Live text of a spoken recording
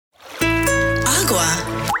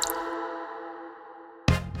Agua.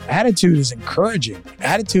 Attitude is encouraging.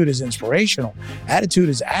 Attitude is inspirational. Attitude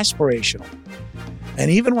is aspirational. And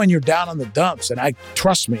even when you're down on the dumps, and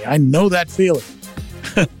trust me, I know that feeling.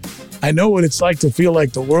 I know what it's like to feel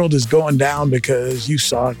like the world is going down because you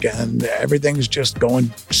suck and everything's just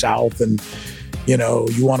going south and,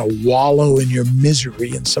 you want to wallow in your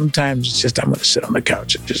misery. And sometimes it's just, I'm going to sit on the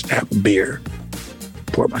couch and just have a beer,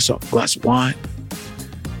 pour myself a glass of wine,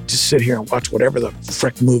 just sit here and watch whatever the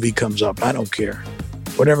frick movie comes up. I don't care.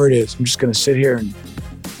 Whatever it is, I'm just going to sit here and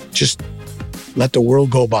just let the world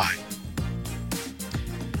go by.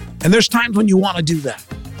 And there's times when you want to do that.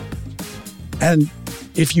 And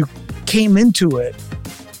if you came into it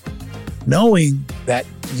knowing that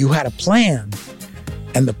you had a plan,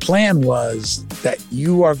 and the plan was that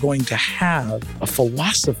you are going to have a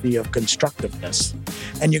philosophy of constructiveness,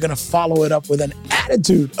 and you're going to follow it up with an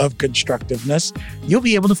attitude of constructiveness, you'll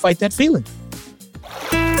be able to fight that feeling.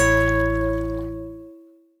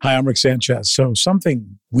 Hi, I'm Rick Sanchez. So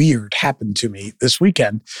something weird happened to me this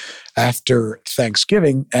weekend after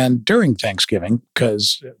Thanksgiving and during Thanksgiving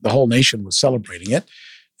because the whole nation was celebrating it.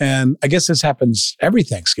 And I guess this happens every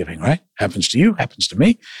Thanksgiving, right? Happens to you, happens to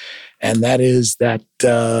me. And that is that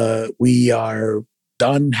we are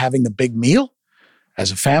done having a big meal as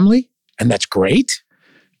a family, and that's great.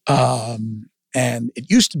 And it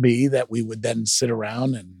used to be that we would then sit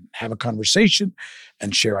around and have a conversation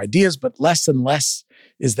and share ideas, but less and less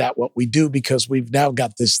is that what we do because we've now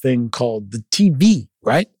got this thing called the TV,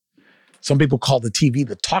 right? Some people call the TV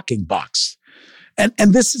the talking box. And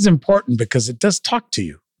this is important because it does talk to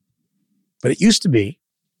you. But it used to be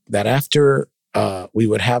that after we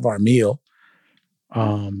would have our meal,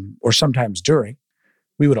 or sometimes during,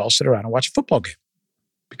 we would all sit around and watch a football game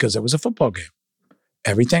because there was a football game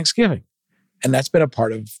every Thanksgiving. And that's been a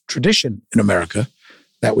part of tradition in America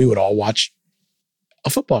that we would all watch a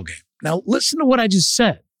football game. Now, listen to what I just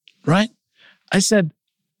said, right? I said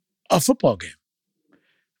a football game.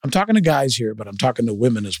 I'm talking to guys here, but I'm talking to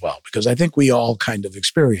women as well, because I think we all kind of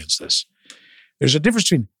experience this. There's a difference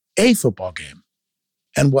between a football game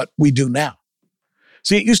and what we do now.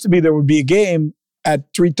 See, it used to be there would be a game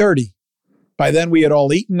at 3:30. By then we had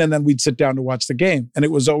all eaten and then we'd sit down to watch the game. And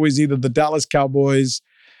it was always either the Dallas Cowboys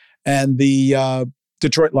and the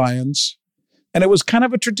Detroit Lions. And it was kind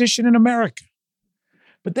of a tradition in America.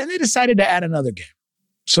 But then they decided to add another game.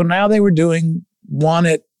 So now they were doing one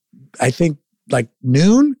at, I think, like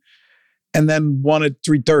noon, and then one at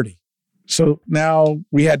 3:30. So now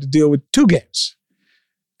we had to deal with two games.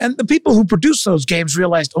 And the people who produced those games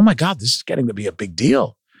realized, oh my God, this is getting to be a big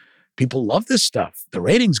deal. People love this stuff. The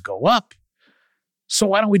ratings go up. So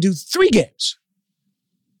why don't we do three games?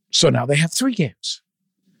 So now they have three games.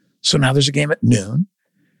 So now there's a game at noon,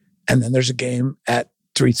 and then there's a game at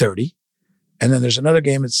 3:30, and then there's another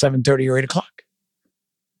game at 7:30 or 8 o'clock.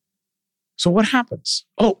 So what happens?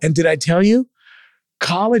 Oh, and did I tell you?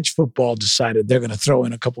 College football decided they're going to throw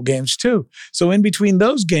in a couple games too. So in between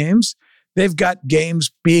those games, they've got games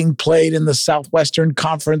being played in the Southwestern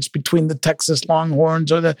Conference between the Texas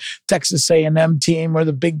Longhorns or the Texas A&M team or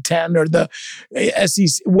the Big Ten or the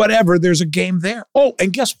SEC, whatever. There's a game there. Oh,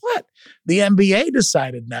 and guess what? The NBA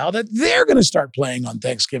decided now that they're going to start playing on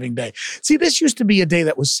Thanksgiving Day. See, this used to be a day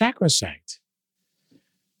that was sacrosanct.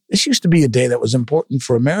 This used to be a day that was important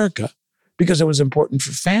for America because it was important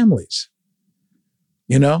for families.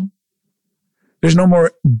 You know? There's no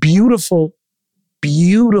more beautiful,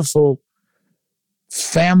 beautiful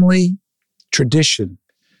family tradition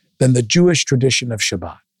than the Jewish tradition of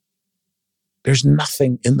Shabbat. There's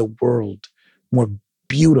nothing in the world more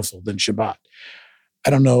beautiful than Shabbat. I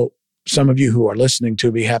don't know, some of you who are listening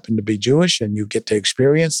to me happen to be Jewish and you get to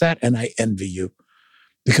experience that, and I envy you.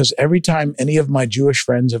 Because every time any of my Jewish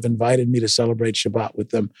friends have invited me to celebrate Shabbat with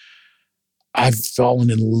them, I've fallen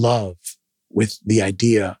in love with the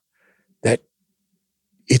idea that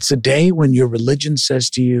it's a day when your religion says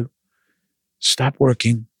to you, stop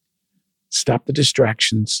working, stop the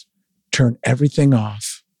distractions, turn everything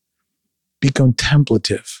off, be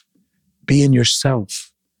contemplative, be in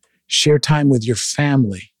yourself, share time with your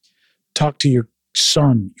family, talk to your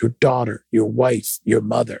son, your daughter, your wife, your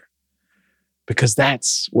mother, because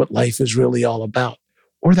that's what life is really all about,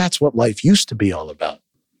 or that's what life used to be all about.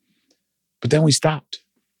 But then we stopped.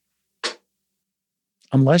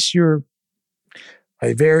 Unless you're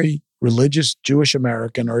a very religious Jewish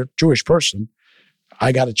American or Jewish person,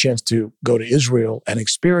 I got a chance to go to Israel and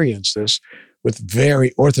experience this with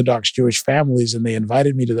very Orthodox Jewish families, and they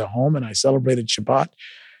invited me to their home and I celebrated Shabbat,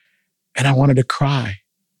 and I wanted to cry.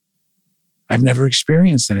 I've never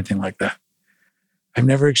experienced anything like that. I've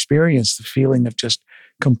never experienced the feeling of just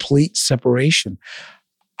complete separation.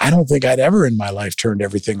 I don't think I'd ever in my life turned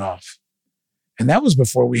everything off. And that was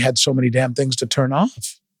before we had so many damn things to turn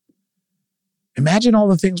off. Imagine all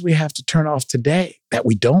the things we have to turn off today that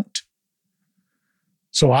we don't.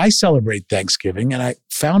 So I celebrate Thanksgiving, and I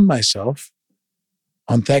found myself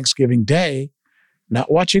on Thanksgiving Day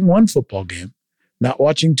not watching one football game, not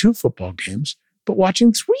watching two football games, but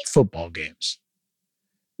watching 3 football games.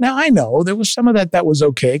 Now, I know there was some of that was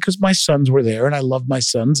okay because my sons were there, and I love my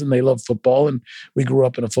sons, and they love football, and we grew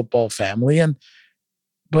up in a football family.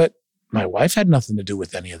 But my wife had nothing to do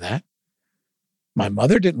with any of that. My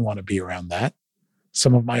mother didn't want to be around that.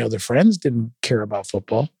 Some of my other friends didn't care about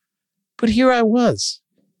football. But here I was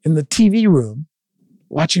in the TV room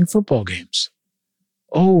watching football games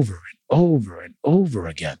over and over and over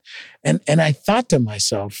again. And I thought to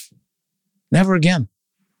myself, never again.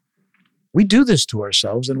 We do this to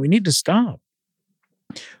ourselves and we need to stop.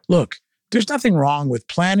 Look, there's nothing wrong with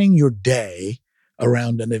planning your day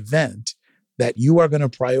around an event that you are going to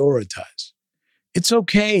prioritize. It's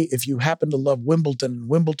okay if you happen to love Wimbledon and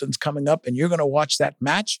Wimbledon's coming up and you're going to watch that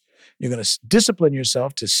match. You're going to discipline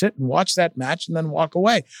yourself to sit and watch that match and then walk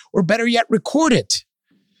away. Or better yet, record it.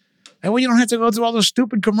 That way you don't have to go through all those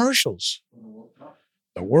stupid commercials.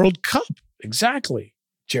 The World Cup. Exactly.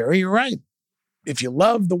 Jerry, you're right. If you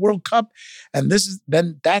love the World Cup and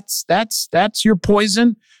then that's your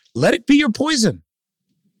poison, let it be your poison.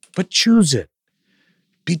 But choose it.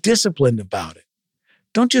 Be disciplined about it.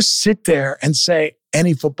 Don't just sit there and say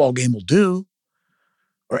any football game will do,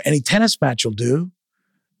 or any tennis match will do,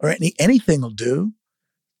 or anything will do.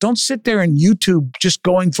 Don't sit there and YouTube just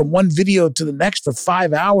going from one video to the next for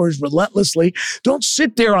 5 hours relentlessly. Don't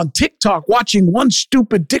sit there on TikTok watching one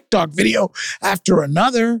stupid TikTok video after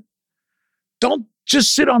another. Don't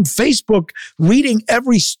just sit on Facebook reading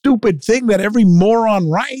every stupid thing that every moron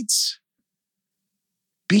writes.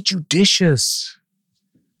 Be judicious.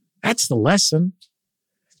 That's the lesson.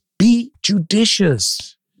 Be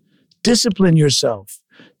judicious. Discipline yourself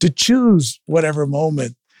to choose whatever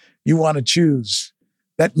moment you want to choose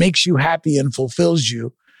that makes you happy and fulfills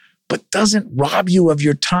you, but doesn't rob you of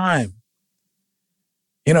your time.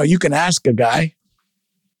 You know, you can ask a guy,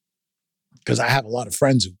 because I have a lot of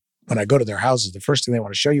friends who, when I go to their houses, the first thing they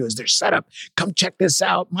want to show you is their setup. Come check this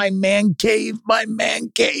out. My man cave.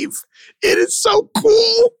 It is so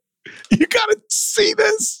cool. You got to see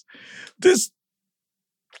this. This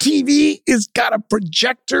TV has got a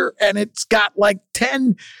projector and it's got like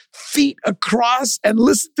 10 feet across, and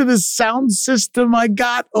listen to this sound system I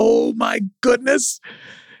got. Oh my goodness.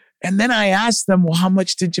 And then I asked them, well, how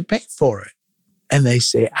much did you pay for it? And they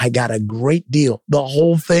say, I got a great deal. The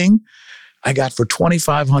whole thing I got for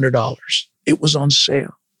 $2,500. It was on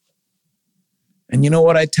sale. And you know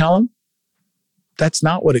what I tell them? That's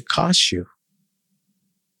not what it costs you.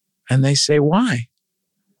 And they say, why?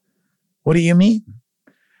 What do you mean?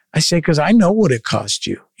 I say, because I know what it cost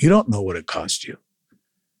you. You don't know what it cost you.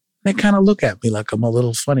 They kind of look at me like I'm a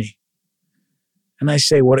little funny. And I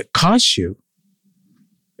say, what it costs you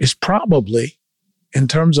is probably, in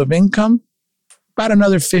terms of income, about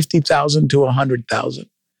another $50,000 to $100,000.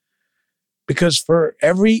 Because for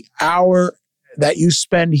every hour that you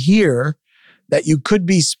spend here, that you could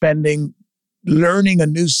be spending learning a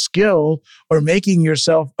new skill or making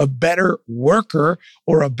yourself a better worker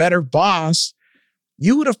or a better boss,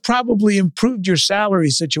 you would have probably improved your salary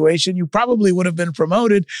situation. You probably would have been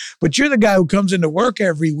promoted, but you're the guy who comes into work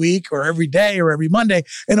every week or every day or every Monday,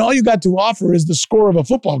 and all you got to offer is the score of a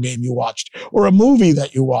football game you watched or a movie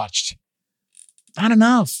that you watched. Not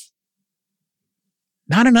enough.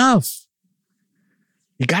 Not enough.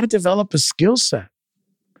 You got to develop a skill set.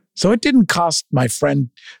 So it didn't cost my friend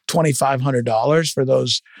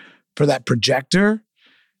 $2,500 for that projector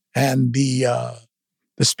and the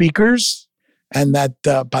speakers and that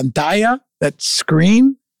pantalla, that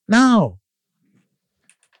screen. No.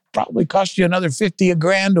 Probably cost you another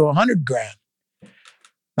 $50,000 to $100,000.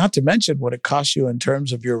 Not to mention what it costs you in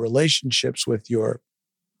terms of your relationships with your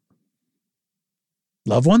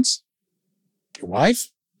loved ones, your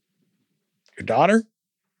wife, your daughter,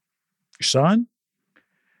 your son.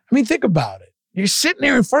 I mean, think about it. You're sitting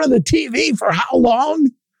there in front of the TV for how long?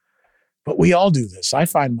 But we all do this. I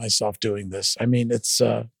find myself doing this. I mean, it's,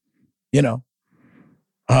 look,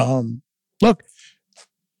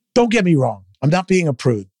 don't get me wrong. I'm not being a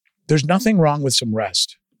prude. There's nothing wrong with some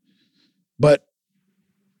rest. But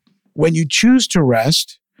when you choose to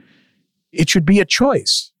rest, it should be a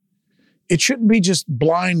choice. It shouldn't be just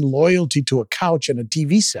blind loyalty to a couch and a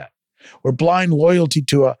TV set, or blind loyalty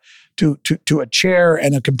to a chair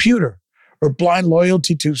and a computer, or blind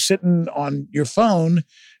loyalty to sitting on your phone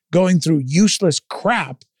going through useless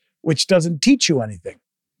crap, which doesn't teach you anything.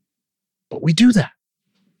 But we do that.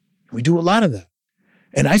 We do a lot of that.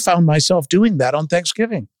 And I found myself doing that on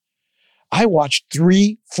Thanksgiving. I watched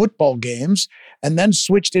 3 football games and then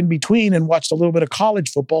switched in between and watched a little bit of college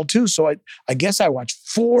football too. So I guess I watched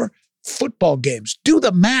 4 football games. Do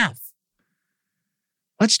the math.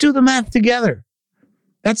 Let's do the math together.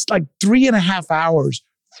 That's like 3.5 hours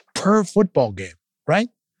per football game, right?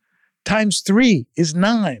 Times 3 is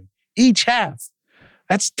 9 each half.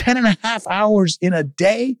 That's 10.5 hours in a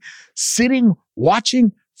day sitting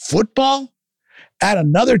watching football. Add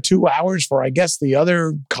another 2 hours for, I guess, the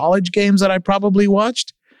other college games that I probably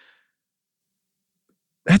watched.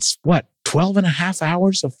 That's what, 12.5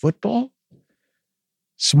 hours of football?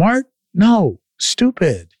 Smart? No.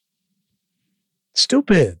 Stupid.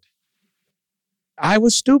 Stupid. I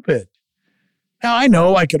was stupid. Now, I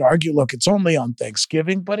know I could argue, look, it's only on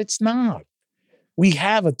Thanksgiving, but it's not. We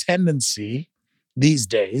have a tendency these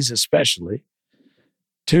days, especially,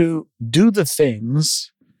 to do the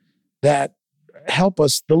things that help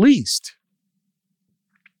us the least.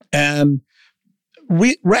 And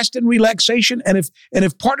rest and relaxation. And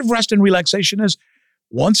if part of rest and relaxation is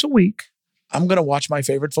once a week, I'm going to watch my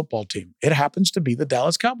favorite football team. It happens to be the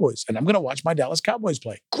Dallas Cowboys, and I'm going to watch my Dallas Cowboys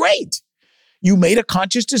play. Great. You made a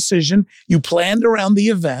conscious decision. You planned around the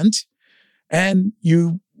event, and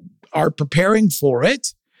you are preparing for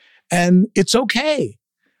it, and it's okay.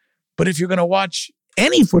 But if you're going to watch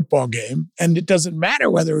any football game, and it doesn't matter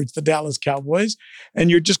whether it's the Dallas Cowboys,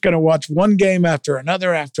 and you're just going to watch one game after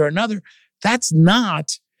another, that's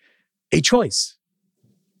not a choice.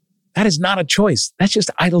 That is not a choice. That's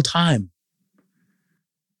just idle time.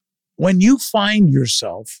 When you find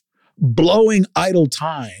yourself blowing idle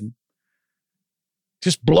time,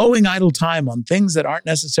 just blowing idle time on things that aren't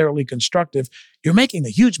necessarily constructive, you're making a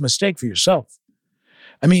huge mistake for yourself.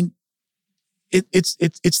 I mean,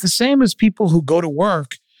 it's the same as people who go to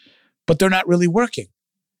work, but they're not really working.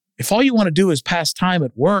 If all you want to do is pass time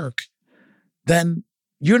at work, then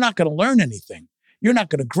you're not going to learn anything. You're not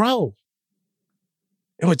going to grow.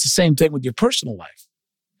 It's the same thing with your personal life.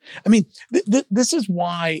 I mean, this is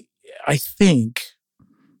why I think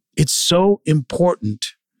it's so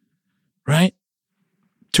important, right,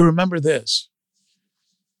 to remember this.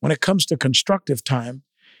 When it comes to constructive time,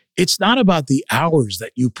 it's not about the hours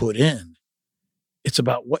that you put in. It's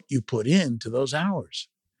about what you put into those hours.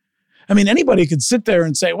 I mean, anybody could sit there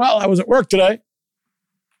and say, well, I was at work today.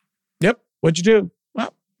 Yep. What'd you do?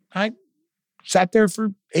 Well, I sat there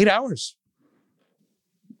for 8 hours.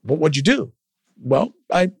 But what'd you do? Well,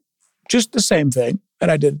 I just the same thing that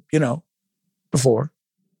I did, before,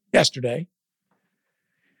 yesterday.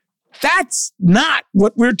 That's not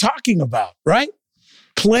what we're talking about, right?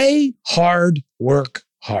 Play hard, work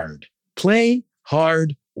hard. Play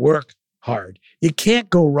hard, work hard. You can't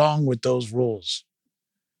go wrong with those rules,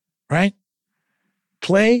 right?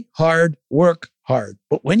 Play hard, work hard.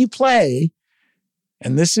 But when you play,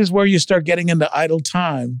 and this is where you start getting into idle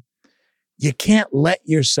time, you can't let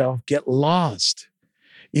yourself get lost.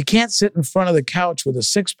 You can't sit in front of the couch with a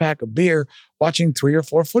 6-pack of beer watching 3 or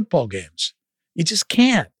 4 football games. You just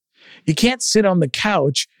can't. You can't sit on the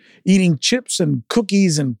couch eating chips and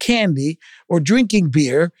cookies and candy or drinking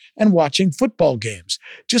beer and watching football games.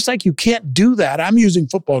 Just like you can't do that. I'm using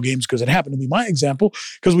football games because it happened to be my example,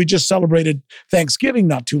 because we just celebrated Thanksgiving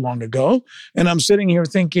not too long ago. And I'm sitting here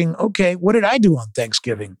thinking, okay, what did I do on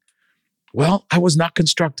Thanksgiving? Well, I was not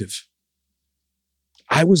constructive.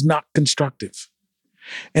 I was not constructive.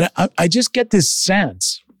 And I just get this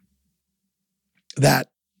sense that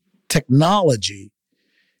technology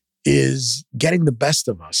is getting the best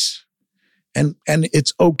of us. And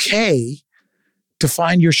it's okay to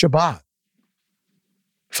find your Shabbat.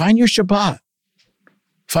 Find your Shabbat.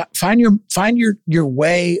 Find your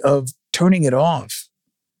way of turning it off.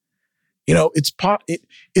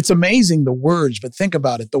 It's amazing, the words, but think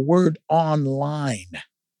about it. The word online.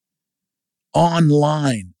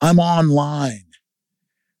 Online. I'm online.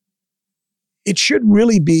 It should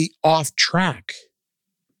really be off track,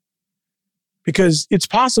 because it's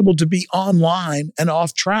possible to be online and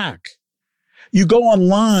off track. You go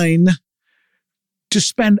online to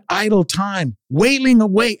spend idle time, wailing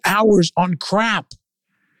away hours on crap.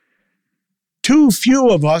 Too few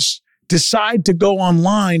of us decide to go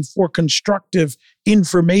online for constructive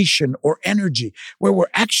information or energy, where we're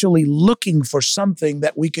actually looking for something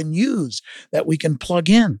that we can use, that we can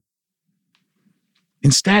plug in.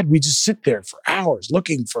 Instead, we just sit there for hours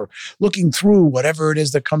looking through whatever it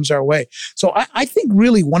is that comes our way. So I think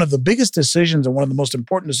really one of the biggest decisions and one of the most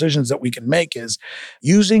important decisions that we can make is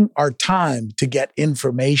using our time to get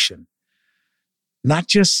information. not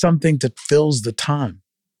just something that fills the time.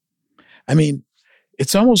 I mean,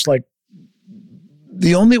 it's almost like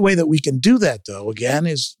the only way that we can do that, though, again,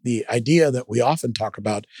 is the idea that we often talk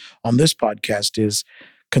about on this podcast is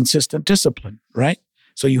consistent discipline, right?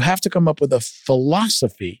 So you have to come up with a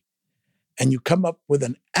philosophy and you come up with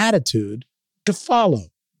an attitude to follow.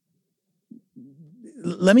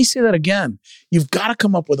 Let me say that again. You've got to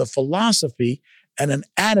come up with a philosophy and an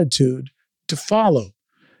attitude to follow.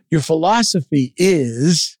 Your philosophy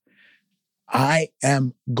is, I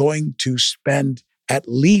am going to spend at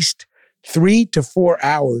least 3 to 4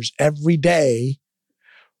 hours every day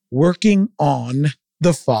working on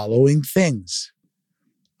the following things.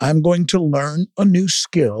 I'm going to learn a new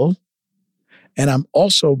skill, and I'm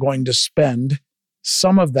also going to spend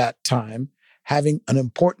some of that time having an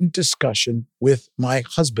important discussion with my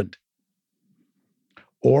husband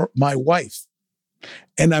or my wife.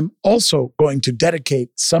 And I'm also going to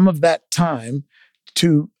dedicate some of that time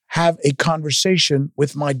to have a conversation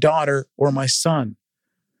with my daughter or my son.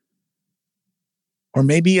 Or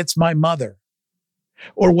maybe it's my mother,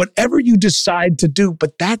 or whatever you decide to do,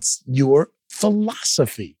 but that's your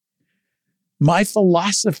philosophy. My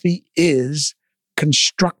philosophy is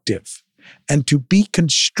constructive. And to be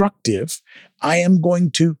constructive, I am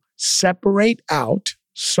going to separate out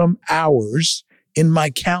some hours in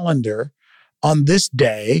my calendar on this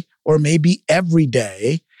day, or maybe every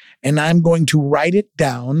day, and I'm going to write it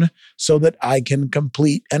down so that I can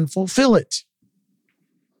complete and fulfill it.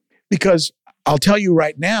 Because I'll tell you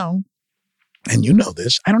right now, and you know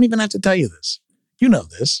this, I don't even have to tell you this. You know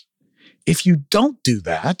this. If you don't do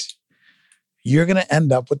that, you're going to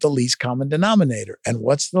end up with the least common denominator. And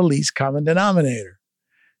what's the least common denominator?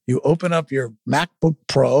 You open up your MacBook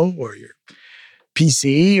Pro or your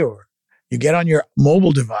PC, or you get on your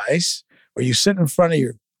mobile device, or you sit in front of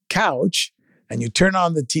your couch and you turn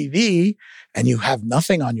on the TV and you have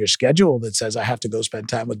nothing on your schedule that says, I have to go spend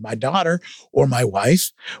time with my daughter or my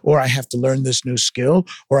wife, or I have to learn this new skill,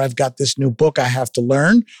 or I've got this new book I have to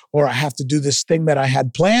learn, or I have to do this thing that I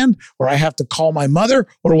had planned, or I have to call my mother,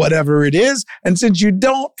 or whatever it is. And since you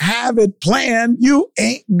don't have it planned, you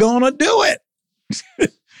ain't gonna do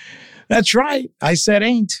it. That's right. I said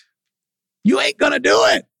ain't. You ain't gonna do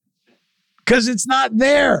it because it's not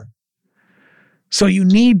there. So you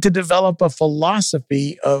need to develop a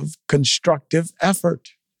philosophy of constructive effort.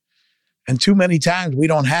 And too many times we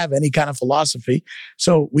don't have any kind of philosophy,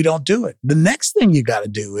 so we don't do it. The next thing you got to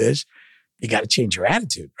do is you got to change your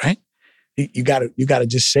attitude, right? You got to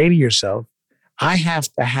just say to yourself, I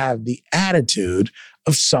have to have the attitude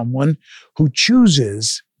of someone who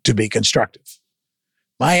chooses to be constructive.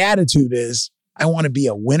 My attitude is I want to be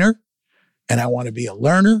a winner, and I want to be a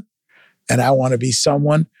learner, and I want to be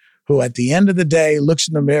someone who at the end of the day looks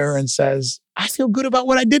in the mirror and says, I feel good about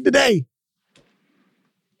what I did today.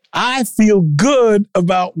 I feel good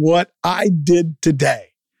about what I did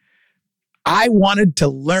today. I wanted to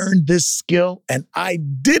learn this skill and I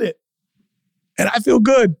did it. And I feel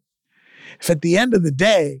good. If at the end of the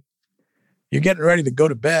day, you're getting ready to go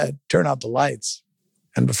to bed, turn out the lights,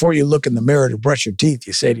 and before you look in the mirror to brush your teeth,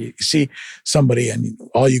 you see somebody, and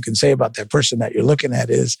all you can say about that person that you're looking at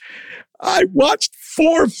is, I watched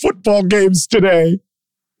 4 football games today.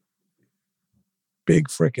 Big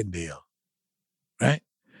freaking deal, right?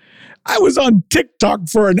 I was on TikTok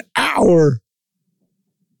for an hour.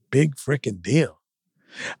 Big freaking deal.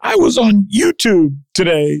 I was on YouTube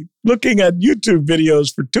today looking at YouTube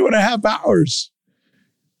videos for 2.5 hours.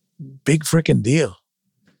 Big freaking deal.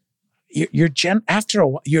 After a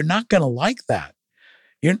while, you're not going to like that.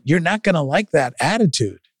 You're not going to like that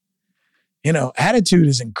attitude. You know, attitude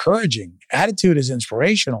is encouraging. Attitude is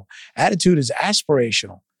inspirational. Attitude is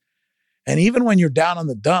aspirational. And even when you're down on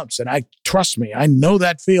the dumps, and trust me, I know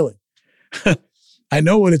that feeling. I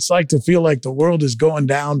know what it's like to feel like the world is going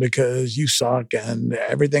down because you suck and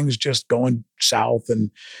everything's just going south,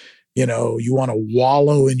 and you know, you want to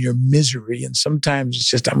wallow in your misery. And sometimes it's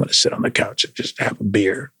just, I'm going to sit on the couch and just have a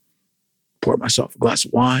beer, pour myself a glass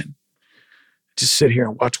of wine, just sit here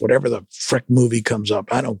and watch whatever the frick movie comes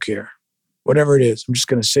up. I don't care. Whatever it is, I'm just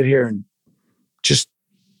going to sit here and just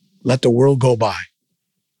let the world go by.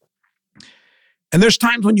 And there's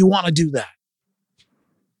times when you want to do that.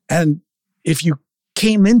 And if you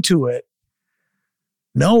came into it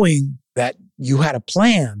knowing that you had a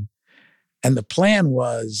plan, and the plan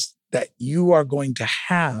was that you are going to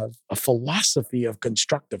have a philosophy of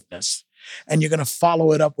constructiveness, and you're going to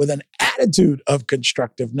follow it up with an attitude of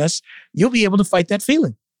constructiveness, you'll be able to fight that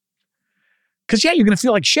feeling. Because you're going to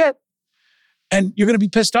feel like shit, and you're going to be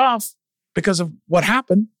pissed off because of what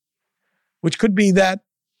happened, which could be that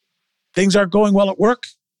things aren't going well at work.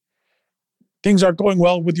 Things aren't going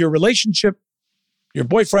well with your relationship. Your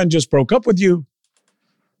boyfriend just broke up with you.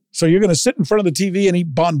 So you're going to sit in front of the TV and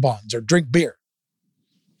eat bonbons or drink beer.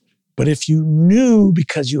 But if you knew,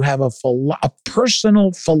 because you have a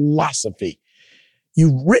personal philosophy,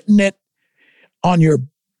 you've written it on your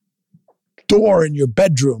door in your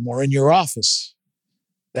bedroom or in your office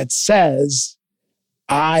that says,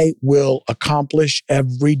 I will accomplish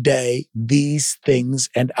every day these things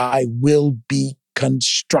and I will be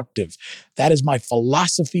constructive. That is my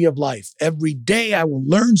philosophy of life. Every day I will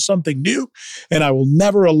learn something new and I will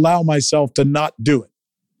never allow myself to not do it.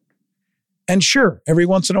 And sure, every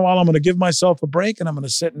once in a while, I'm going to give myself a break and I'm going to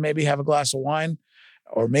sit and maybe have a glass of wine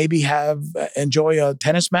or maybe enjoy a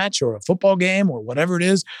tennis match or a football game or whatever it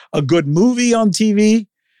is, a good movie on TV.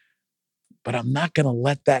 But I'm not going to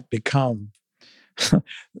let that become, the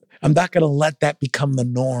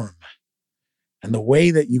norm. And the way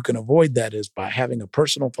that you can avoid that is by having a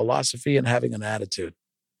personal philosophy and having an attitude.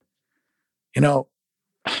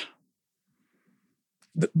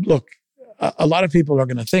 Look, a lot of people are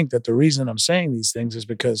going to think that the reason I'm saying these things is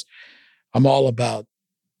because I'm all about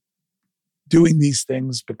doing these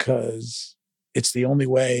things because it's the only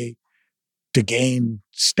way to gain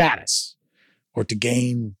status or to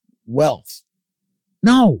gain wealth.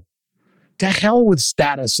 No, to hell with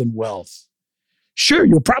status and wealth. Sure,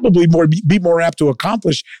 you'll probably be more apt to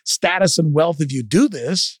accomplish status and wealth if you do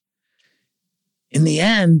this. In the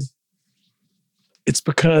end, it's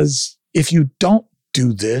because if you don't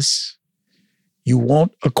do this, you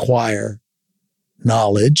won't acquire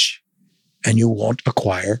knowledge and you won't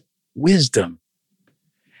acquire wisdom.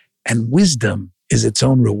 And wisdom is its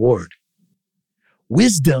own reward.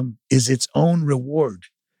 Wisdom is its own reward.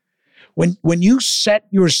 When you set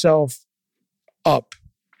yourself up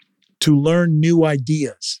to learn new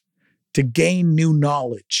ideas, to gain new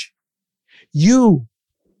knowledge, you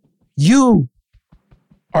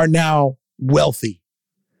are now wealthy.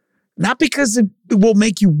 Not because it will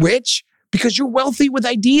make you rich, because you're wealthy with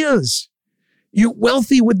ideas. You're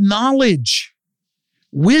wealthy with knowledge.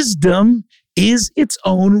 Wisdom is its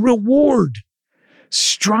own reward.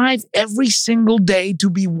 Strive every single day to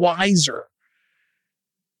be wiser.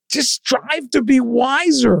 Just strive to be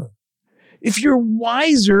wiser. If you're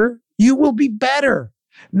wiser, you will be better.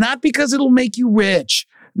 Not because it'll make you rich,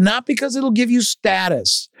 not because it'll give you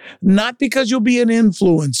status, not because you'll be an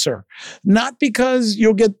influencer, not because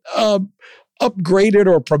you'll get upgraded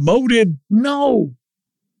or promoted. No.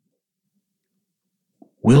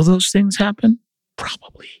 Will those things happen?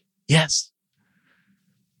 Probably. Yes.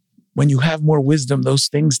 When you have more wisdom, those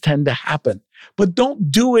things tend to happen. But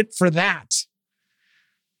don't do it for that.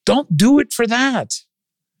 Don't do it for that.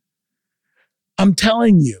 I'm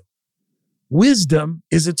telling you, wisdom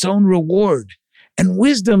is its own reward. And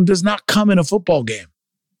wisdom does not come in a football game.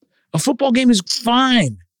 A football game is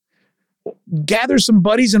fine. Gather some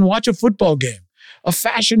buddies and watch a football game. A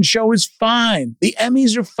fashion show is fine. The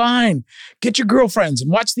Emmys are fine. Get your girlfriends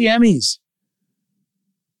and watch the Emmys.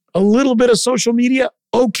 A little bit of social media,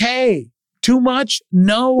 okay. Too much?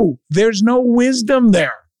 No. There's no wisdom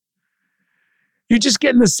there. You're just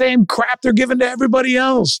getting the same crap they're giving to everybody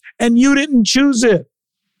else, and you didn't choose it.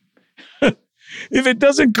 If it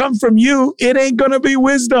doesn't come from you, it ain't going to be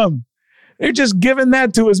wisdom. They're just giving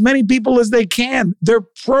that to as many people as they can. They're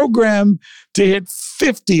programmed to hit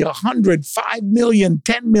 50, 100, 5 million,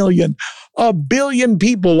 10 million, 1 billion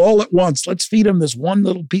people all at once. Let's feed them this one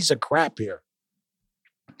little piece of crap here.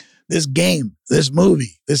 This game, this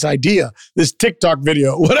movie, this idea, this TikTok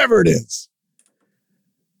video, whatever it is.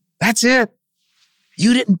 That's it.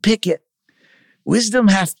 You didn't pick it. Wisdom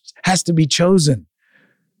has to be chosen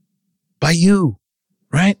by you,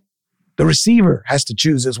 right? The receiver has to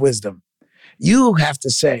choose his wisdom. You have to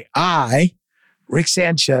say, I, Rick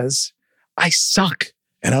Sanchez, I suck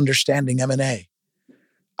at understanding M&A.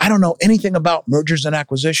 I don't know anything about mergers and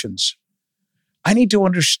acquisitions. I need to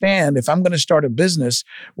understand if I'm going to start a business,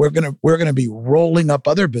 we're going to be rolling up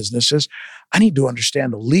other businesses. I need to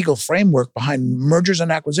understand the legal framework behind mergers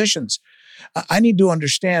and acquisitions. I need to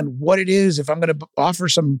understand what it is if I'm going to offer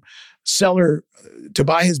some seller to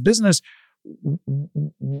buy his business.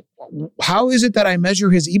 How is it that I measure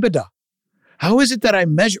his EBITDA? How is it that I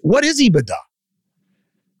measure, what is EBITDA?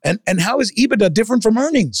 And how is EBITDA different from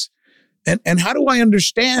earnings? And how do I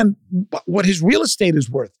understand what his real estate is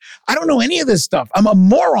worth? I don't know any of this stuff. I'm a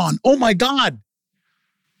moron. Oh my God.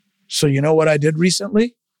 So you know what I did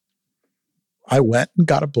recently? I went and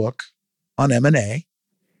got a book on M&A.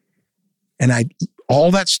 And all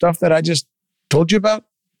that stuff that I just told you about,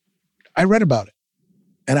 I read about it.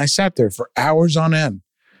 And I sat there for hours on end,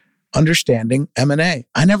 understanding M&A.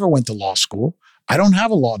 I never went to law school. I don't have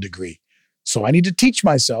a law degree. So I need to teach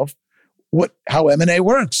myself how M&A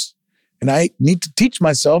works. And I need to teach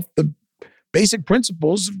myself the basic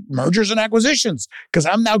principles of mergers and acquisitions, because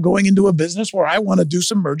I'm now going into a business where I want to do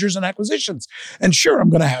some mergers and acquisitions. And sure, I'm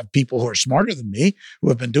going to have people who are smarter than me, who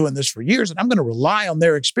have been doing this for years, and I'm going to rely on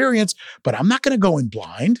their experience, but I'm not going to go in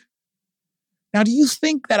blind. Now, do you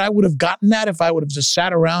think that I would have gotten that if I would have just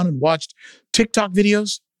sat around and watched TikTok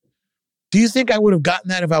videos? Do you think I would have gotten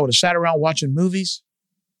that if I would have sat around watching movies?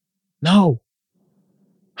 No,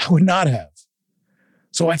 I would not have.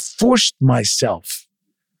 So I forced myself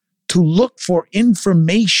to look for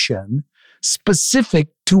information specific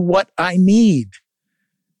to what I need.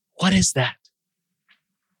 What is that?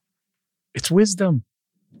 It's wisdom.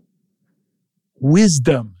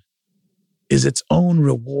 Wisdom is its own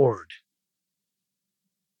reward.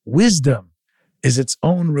 Wisdom is its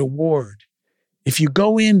own reward. If you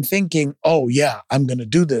go in thinking, oh yeah, I'm going to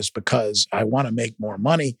do this because I want to make more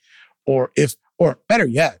money, or better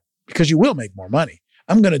yet, because you will make more money.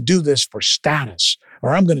 I'm going to do this for status,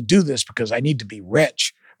 or I'm going to do this because I need to be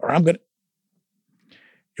rich, or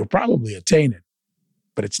you'll probably attain it,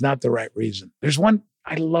 but it's not the right reason. There's one,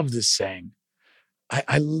 I love this saying.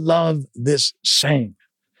 I love this saying.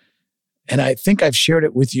 And I think I've shared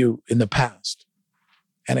it with you in the past.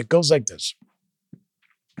 And it goes like this.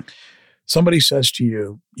 Somebody says to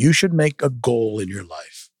you, you should make a goal in your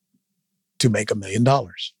life to make $1 million.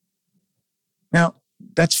 Now,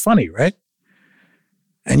 that's funny, right?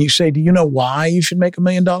 And you say, do you know why you should make $1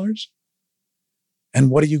 million? And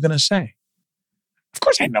what are you going to say? Of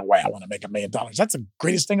course I know why I want to make $1 million. That's the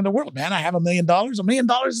greatest thing in the world, man. I have $1 million. $1 million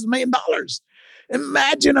is $1 million.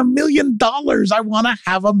 Imagine $1 million. I want to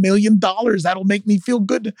have $1 million. That'll make me feel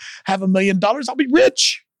good to have $1 million. I'll be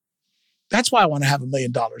rich. That's why I want to have $1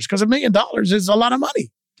 million, because $1 million is a lot of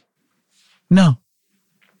money. No,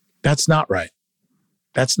 that's not right.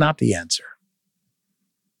 That's not the answer.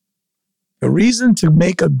 The reason to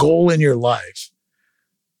make a goal in your life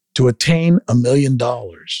to attain $1 million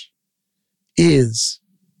is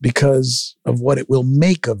because of what it will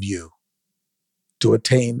make of you to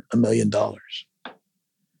attain $1 million.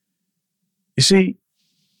 You see,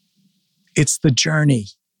 it's the journey.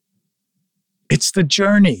 It's the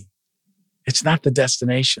journey. It's not the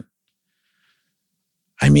destination.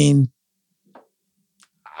 I mean,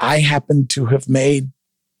 I happen to have made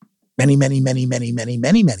many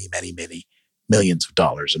millions of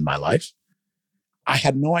dollars in my life. I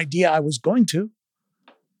had no idea I was going to,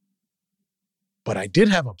 but I did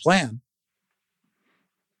have a plan.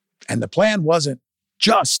 And the plan wasn't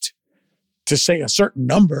just to say a certain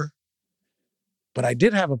number, but I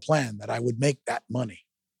did have a plan that I would make that money.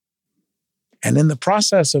 And in the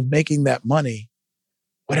process of making that money,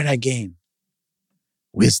 what did I gain?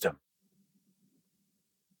 Wisdom.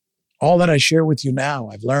 All that I share with you now,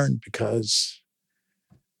 I've learned because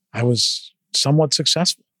I was somewhat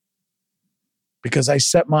successful, because I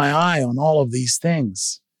set my eye on all of these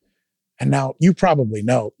things. And now you probably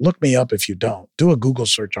know, look me up if you don't. Do a Google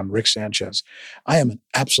search on Rick Sanchez. I am an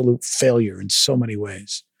absolute failure in so many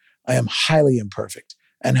ways. I am highly imperfect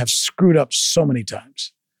and have screwed up so many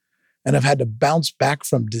times. And I've had to bounce back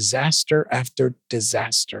from disaster after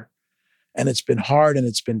disaster. And it's been hard and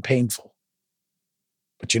it's been painful.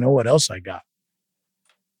 But you know what else I got?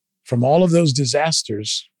 From all of those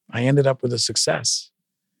disasters, I ended up with a success.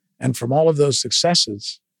 And from all of those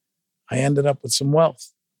successes, I ended up with some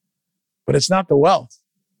wealth. But it's not the wealth.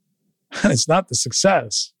 And it's not the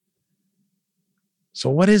success. So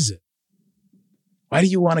what is it? Why do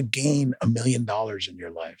you want to gain $1 million in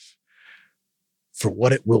your life? For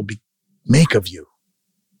what it will make of you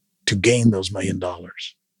to gain those $1 million.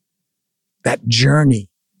 That journey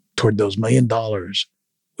toward those $1 million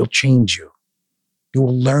will change you. You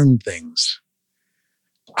will learn things.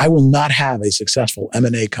 I will not have a successful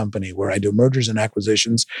M&A company where I do mergers and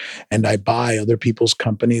acquisitions and I buy other people's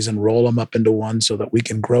companies and roll them up into one so that we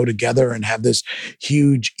can grow together and have this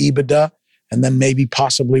huge EBITDA. And then maybe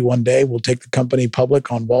possibly one day we'll take the company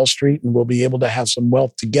public on Wall Street and we'll be able to have some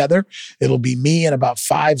wealth together. It'll be me and about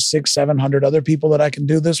 500, 600, 700 other people that I can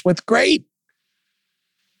do this with. Great.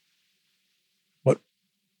 But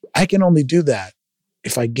I can only do that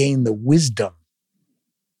if I gain the wisdom,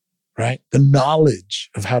 right? The knowledge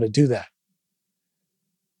of how to do that,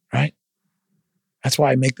 right? That's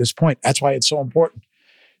why I make this point. That's why it's so important.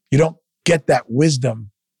 You don't get that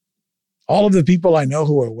wisdom. All of the people I know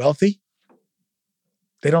who are wealthy,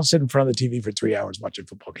 they don't sit in front of the TV for 3 hours watching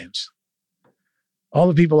football games. All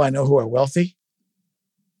the people I know who are wealthy,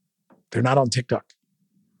 they're not on TikTok.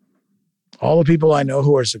 All the people I know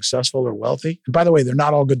who are successful or wealthy, and by the way, they're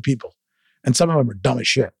not all good people. And some of them are dumb as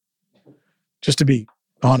shit, just to be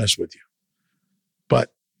honest with you.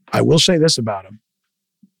 But I will say this about them.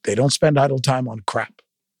 They don't spend idle time on crap.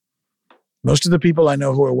 Most of the people I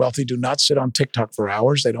know who are wealthy do not sit on TikTok for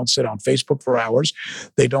hours. They don't sit on Facebook for hours.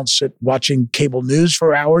 They don't sit watching cable news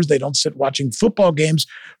for hours. They don't sit watching football games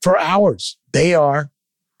for hours. They are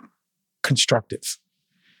constructive.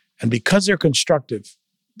 And because they're constructive,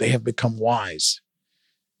 they have become wise.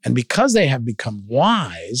 And because they have become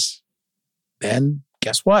wise, then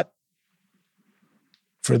guess what?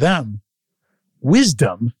 For them,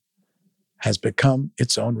 wisdom has become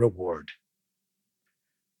its own reward.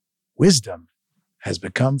 Wisdom has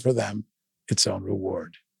become for them its own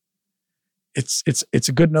reward. It's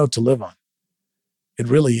a good note to live on. It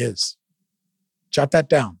really is. Jot that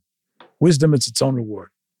down. Wisdom is its own reward.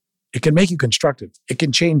 It can make you constructive. It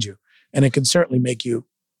can change you. And it can certainly make you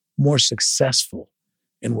more successful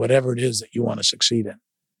in whatever it is that you want to succeed in.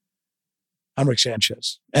 I'm Rick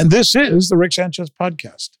Sanchez, and this is the Rick Sanchez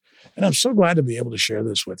Podcast. And I'm so glad to be able to share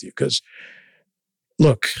this with you because,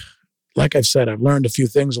 look, like I've said, I've learned a few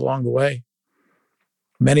things along the way,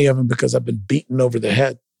 many of them because I've been beaten over the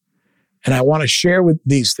head. And I want to share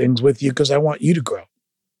these things with you because I want you to grow.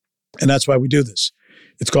 And that's why we do this.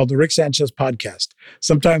 It's called the Rick Sanchez Podcast.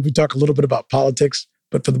 Sometimes we talk a little bit about politics,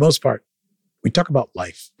 but for the most part, we talk about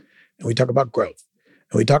life and we talk about growth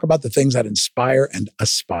and we talk about the things that inspire and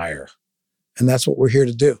aspire. And that's what we're here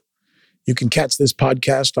to do. You can catch this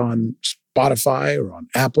podcast on Spotify or on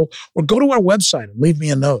Apple, or go to our website and leave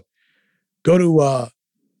me a note. Go to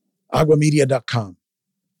aguamedia.com.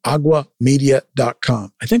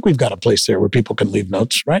 Aguamedia.com. I think we've got a place there where people can leave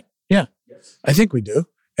notes, right? Yeah, yes. I think we do.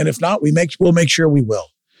 And if not, we'll make sure we will.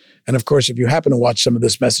 And of course, if you happen to watch some of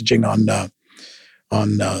this messaging on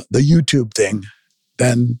the YouTube thing,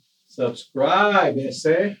 then subscribe,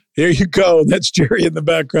 ese. Here you go. That's Jerry in the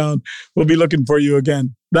background. We'll be looking for you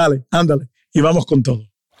again. Dale, ándale. Y vamos con todo.